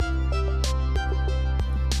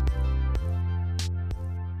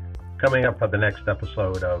Coming up for the next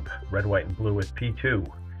episode of Red, White, and Blue with P2,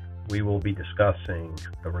 we will be discussing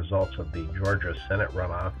the results of the Georgia Senate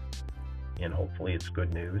runoff, and hopefully it's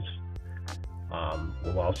good news.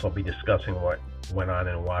 We'll also be discussing what went on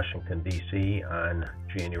in Washington, D.C. on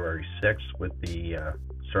January 6th with the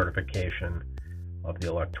certification of the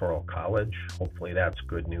Electoral College. Hopefully that's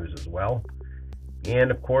good news as well. And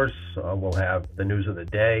of course, we'll have the news of the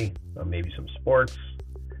day, maybe some sports,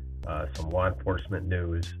 some law enforcement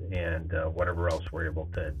news, and whatever else we're able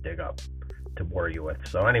to dig up to bore you with.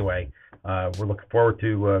 So anyway, we're looking forward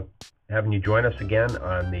to having you join us again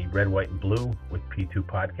on the Red, White, and Blue with P2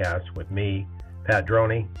 podcast with me, Pat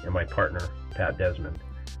Droney, and my partner, Pat Desmond.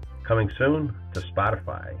 Coming soon to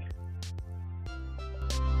Spotify.